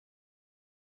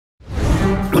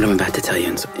What I'm about to tell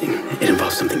you, it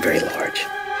involves something very large.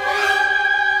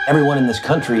 Everyone in this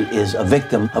country is a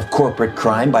victim of corporate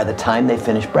crime by the time they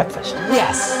finish breakfast.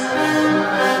 Yes.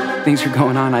 Things are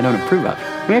going on I don't approve of.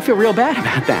 I mean, I feel real bad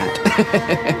about that.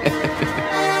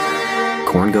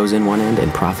 Corn goes in one end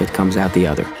and profit comes out the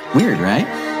other. Weird, right?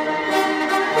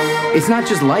 It's not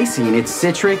just lysine, it's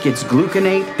citric, it's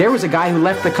gluconate. There was a guy who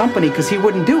left the company because he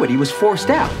wouldn't do it. He was forced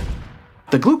out.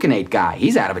 The gluconate guy,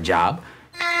 he's out of a job.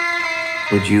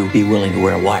 Would you be willing to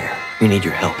wear a wire? We need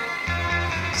your help.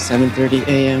 7:30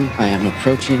 a.m. I am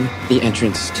approaching the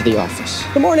entrance to the office.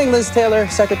 Good morning, Liz Taylor,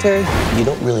 secretary. You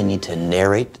don't really need to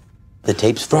narrate the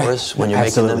tapes for us when you're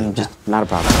making them. Just not a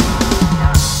problem.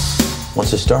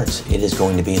 once it starts, it is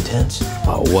going to be intense.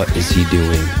 What is he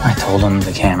doing? I told him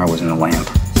the camera was in the lamp.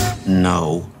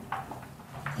 No.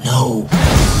 No.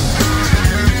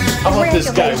 How about this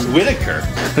guy, Whitaker?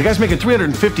 The guy's making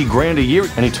 350 grand a year,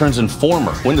 and he turns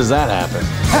informer. When does that happen?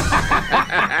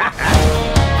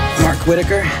 Mark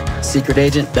Whitaker, secret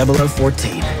agent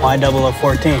 0014. Why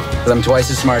 0014? Because I'm twice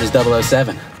as smart as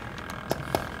 007.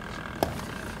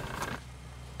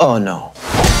 Oh, no.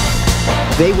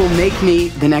 They will make me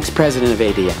the next president of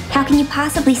ADM. How can you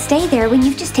possibly stay there when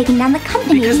you've just taken down the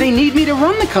company? Because they need me to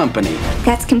run the company.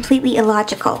 That's completely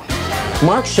illogical.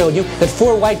 Mark showed you that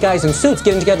 4 white guys in suits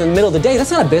getting together in the middle of the day,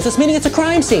 that's not a business meeting, it's a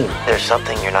crime scene. There's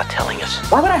something you're not telling us.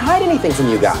 Why would I hide anything from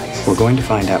you guys? We're going to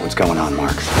find out what's going on,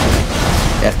 Mark.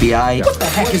 FBI. What the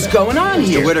heck is going on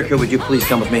here? Mr. Whitaker, would you please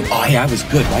come with me? Oh, yeah, I was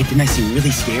good, right? Didn't I seem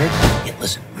really scared? Yeah,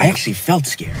 listen. I actually felt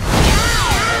scared.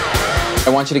 I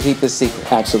want you to keep this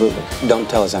secret. Absolutely. Don't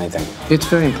tell us anything. It's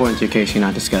very important to your case you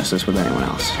not discuss this with anyone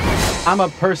else. I'm a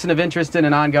person of interest in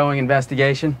an ongoing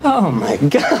investigation. Oh my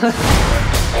God.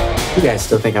 You guys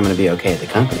still think I'm going to be okay at the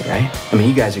company, right? I mean,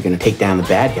 you guys are going to take down the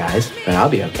bad guys, but I'll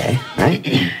be okay, right?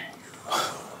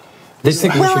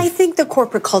 Well, I think the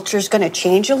corporate culture is going to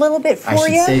change a little bit for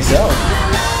you. I should say so.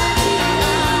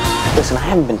 Listen, I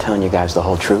haven't been telling you guys the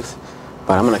whole truth,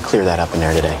 but I'm going to clear that up in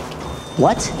there today.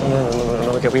 What?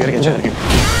 No, we gotta get you out of here.